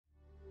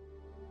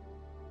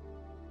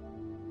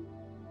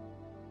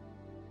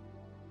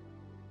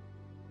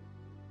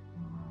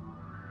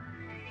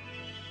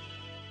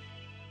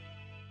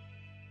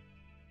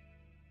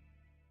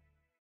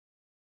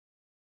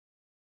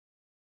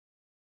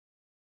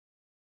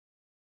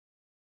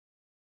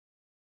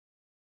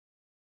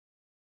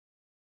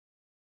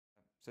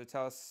So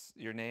tell us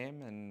your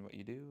name and what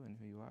you do and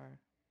who you are.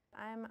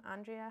 I'm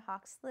Andrea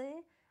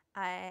Hawksley.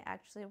 I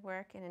actually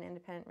work in an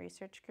independent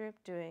research group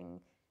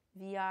doing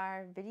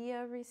VR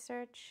video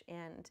research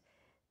and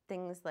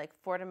things like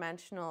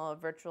four-dimensional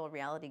virtual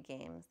reality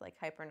games like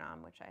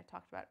Hypernom, which I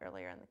talked about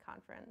earlier in the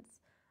conference.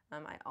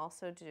 I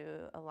also do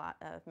a lot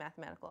of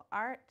mathematical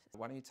art.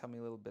 Why don't you tell me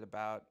a little bit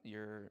about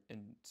your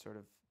sort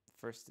of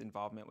first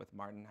involvement with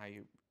Martin, how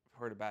you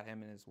heard about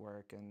him and his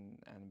work and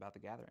about the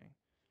gathering?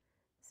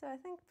 So I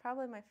think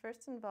probably my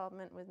first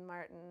involvement with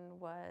Martin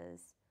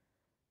was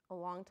a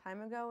long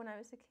time ago when I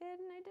was a kid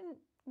and I didn't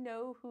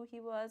know who he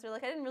was, or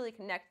like I didn't really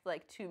connect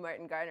like to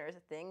Martin Gardner as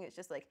a thing. It's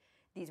just like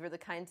these were the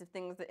kinds of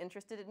things that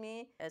interested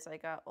me. As I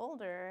got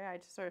older, I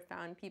just sort of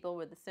found people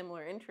with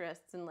similar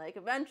interests, and like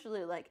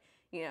eventually like,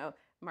 you know,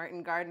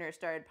 Martin Gardner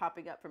started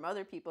popping up from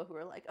other people who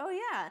were like, oh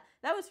yeah,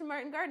 that was from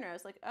Martin Gardner. I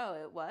was like,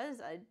 oh, it was?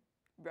 I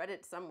read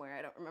it somewhere,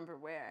 I don't remember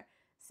where.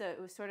 So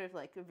it was sort of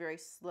like a very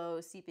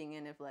slow seeping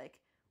in of like,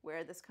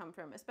 where this come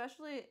from,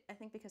 especially I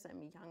think because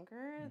I'm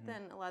younger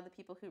than a lot of the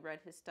people who read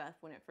his stuff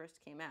when it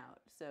first came out.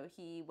 So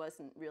he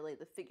wasn't really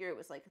the figure. It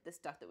was like this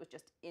stuff that was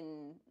just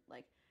in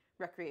like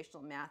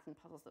recreational math and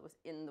puzzles that was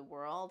in the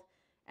world.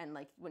 And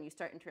like when you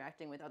start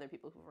interacting with other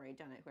people who've already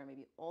done it, who are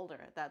maybe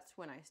older, that's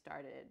when I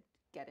started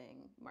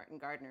getting Martin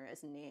Gardner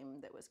as a name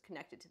that was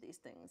connected to these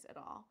things at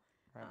all.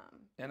 Right.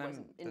 It And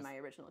wasn't in my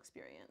original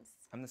experience.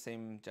 I'm the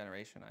same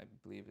generation, I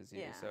believe, as you.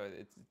 Yeah. So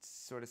it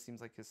sort of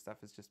seems like his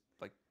stuff has just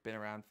like been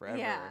around forever.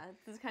 Yeah,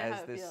 this is kind of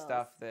how it this feels.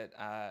 stuff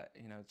that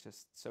you know, it's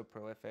just so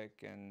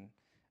prolific and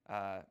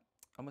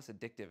almost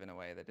addictive in a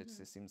way that it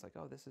just seems like,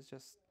 oh, this is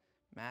just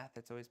math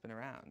that's always been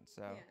around.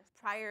 So yes.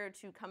 Prior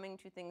to coming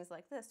to things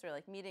like this or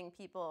like meeting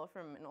people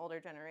from an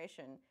older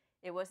generation,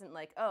 it wasn't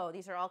like, oh,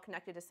 these are all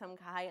connected to some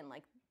guy and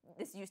like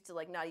this used to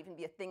like not even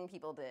be a thing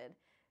people did.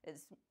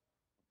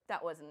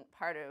 That wasn't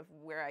part of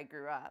where I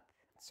grew up.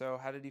 So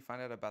how did you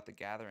find out about the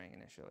gathering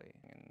initially?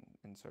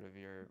 And sort of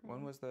your,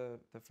 when was the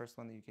first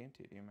one that you came to?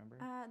 Do you remember?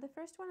 The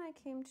first one I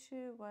came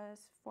to was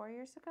 4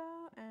 years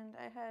ago, and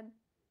I had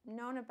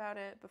known about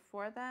it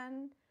before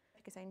then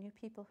because I knew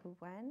people who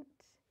went.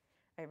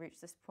 I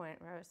reached this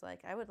point where I was like,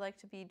 I would like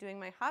to be doing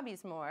my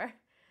hobbies more.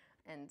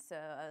 And so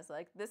I was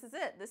like, this is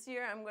it. This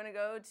year I'm going to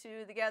go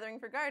to the Gathering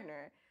for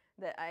Gardner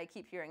that I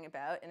keep hearing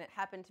about. And it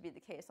happened to be the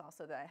case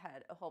also that I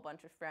had a whole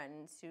bunch of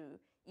friends who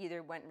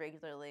either went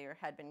regularly or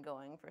had been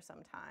going for some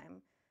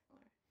time.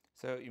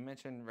 So you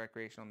mentioned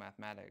recreational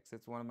mathematics.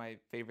 It's one of my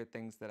favorite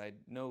things that I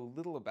know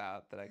little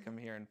about, that I come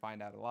here and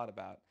find out a lot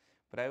about.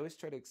 But I always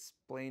try to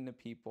explain to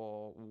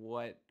people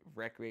what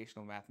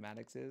recreational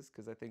mathematics is,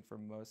 because I think for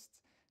most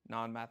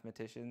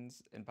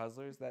non-mathematicians and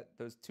puzzlers that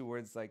those two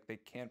words, like they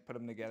can't put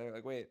them together.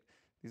 Like, wait,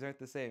 these aren't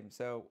the same.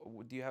 So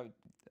do you have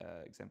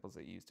examples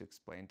that you use to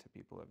explain to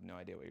people who have no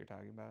idea what you're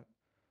talking about?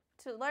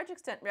 To a large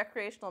extent,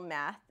 recreational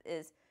math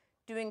is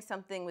doing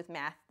something with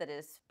math that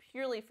is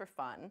purely for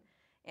fun,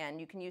 and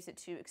you can use it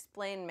to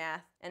explain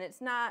math, and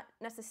it's not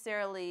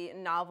necessarily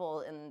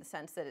novel in the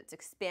sense that it's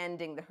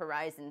expanding the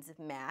horizons of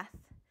math,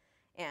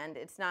 and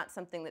it's not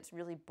something that's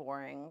really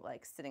boring,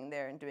 like sitting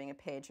there and doing a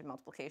page of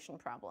multiplication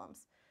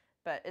problems,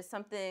 but it's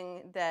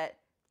something that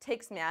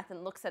takes math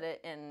and looks at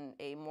it in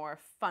a more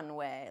fun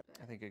way.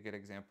 I think a good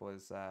example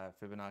is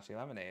Fibonacci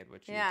lemonade,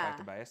 which you talked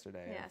about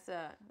yesterday. Yeah, so,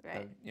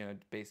 right. You know,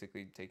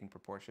 basically taking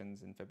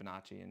proportions in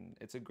Fibonacci, and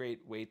it's a great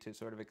way to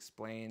sort of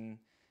explain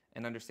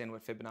and understand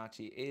what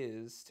Fibonacci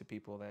is to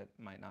people that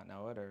might not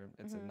know it, or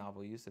it's a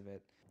novel use of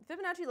it.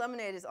 Fibonacci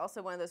lemonade is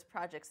also one of those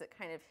projects that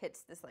kind of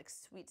hits this like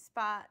sweet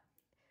spot.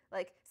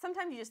 Like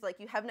sometimes you just like,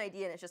 you have an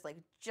idea and it's just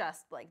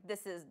like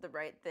this is the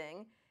right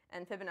thing.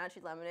 And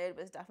Fibonacci lemonade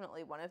was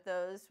definitely one of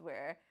those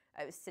where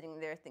I was sitting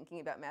there thinking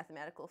about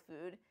mathematical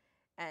food,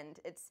 and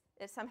it's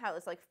somehow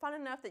it's like fun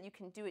enough that you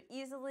can do it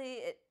easily.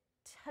 It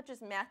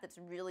touches math that's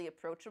really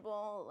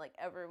approachable, like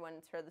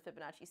everyone's heard the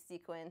Fibonacci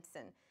sequence,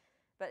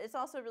 but it's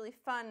also really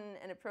fun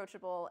and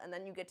approachable, and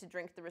then you get to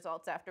drink the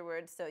results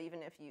afterwards, so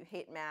even if you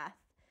hate math,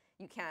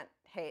 you can't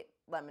hate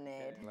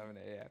lemonade. Yeah,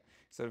 lemonade, yeah.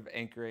 Sort of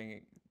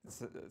anchoring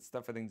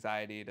stuff with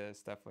anxiety to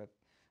stuff with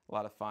a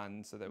lot of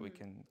fun, so that we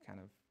can kind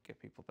of get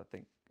people to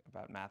think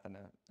about math in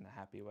a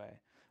happy way,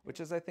 which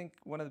is, I think,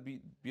 one of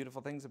the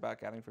beautiful things about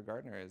Gathering for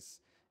Gardner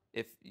is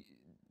if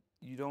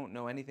you don't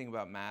know anything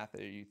about math,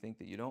 or you think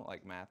that you don't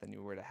like math, and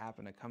you were to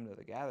happen to come to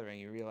the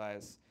gathering, you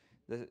realize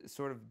the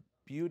sort of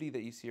beauty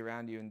that you see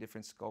around you in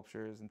different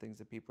sculptures and things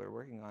that people are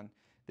working on.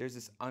 There's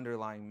this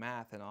underlying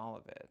math in all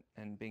of it,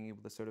 and being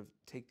able to sort of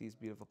take these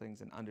beautiful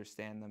things and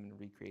understand them and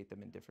recreate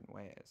them in different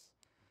ways.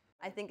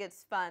 I think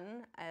it's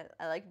fun.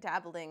 I like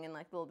dabbling in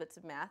like little bits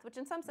of math, which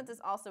in some sense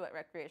is also what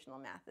recreational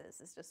math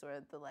is. It's just sort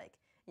of the like,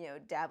 you know,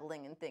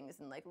 dabbling in things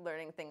and like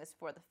learning things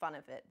for the fun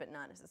of it, but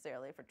not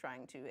necessarily for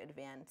trying to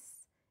advance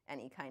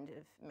any kind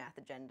of math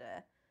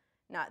agenda.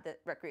 Not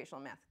that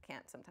recreational math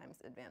can't sometimes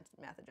advance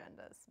math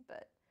agendas,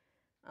 but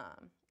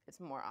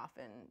it's more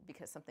often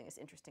because something is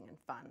interesting and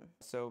fun.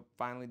 So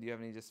finally, do you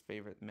have any just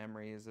favorite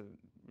memories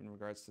in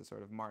regards to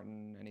sort of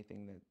Martin,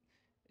 anything that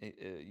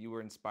you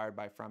were inspired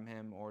by from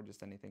him, or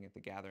just anything at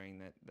the gathering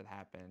that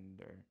happened?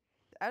 Or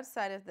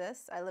Outside of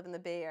this, I live in the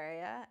Bay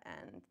Area,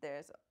 and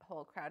there's a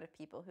whole crowd of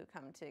people who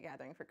come to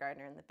Gathering for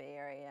Gardner in the Bay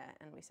Area,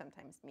 and we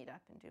sometimes meet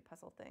up and do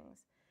puzzle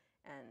things.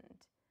 And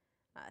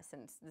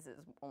since this is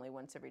only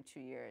once every 2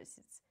 years,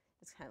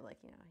 it's kind of like,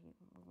 you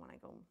want to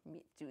go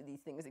do these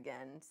things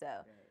again. So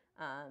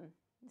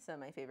some of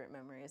my favorite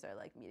memories are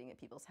like meeting at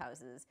people's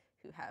houses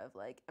who have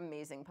like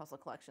amazing puzzle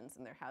collections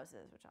in their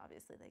houses, which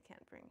obviously they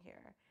can't bring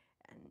here,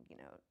 and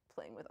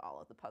playing with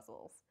all of the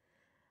puzzles.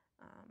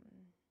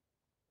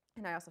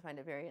 And I also find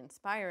it very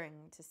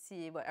inspiring to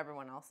see what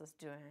everyone else is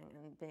doing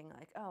and being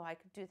like, oh, I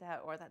could do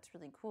that, or that's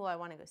really cool, I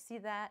want to go see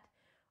that.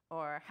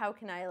 Or how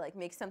can I like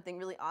make something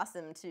really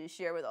awesome to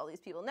share with all these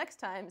people next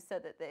time, so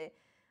that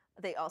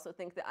they also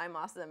think that I'm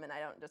awesome, and I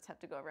don't just have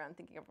to go around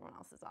thinking everyone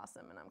else is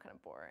awesome and I'm kind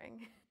of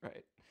boring.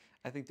 Right.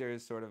 I think there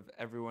is sort of,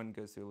 everyone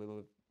goes through a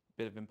little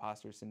bit of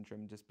imposter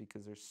syndrome just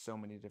because there's so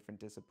many different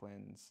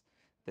disciplines,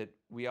 that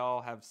we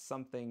all have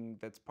something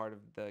that's part of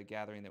the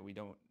gathering that we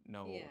don't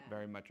know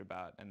very much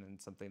about, and then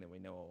something that we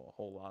know a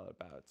whole lot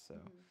about. So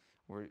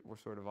we're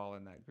sort of all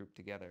in that group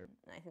together.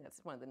 And I think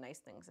that's one of the nice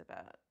things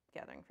about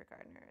Gathering for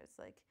Gardner, is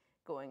like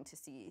going to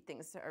see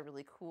things that are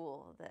really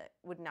cool that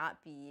would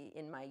not be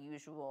in my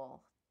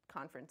usual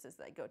conferences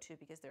that I go to,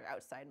 because they're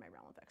outside my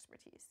realm of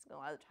expertise. A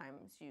lot of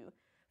times you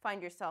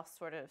find yourself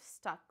sort of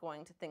stuck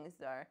going to things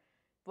that are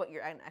what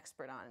you're an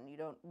expert on, and you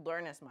don't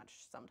learn as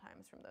much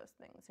sometimes from those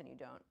things, and you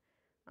don't.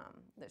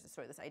 There's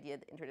this idea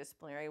that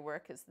interdisciplinary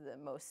work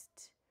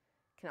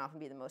can often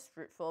be the most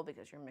fruitful,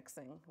 because you're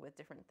mixing with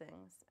different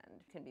things and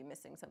can be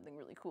missing something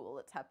really cool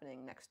that's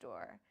happening next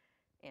door.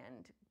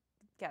 And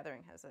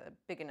Gathering has a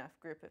big enough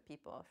group of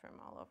people from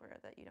all over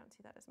that you don't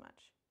see that as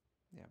much.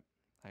 Yeah,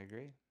 I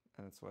agree.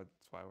 And that's why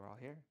we're all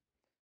here.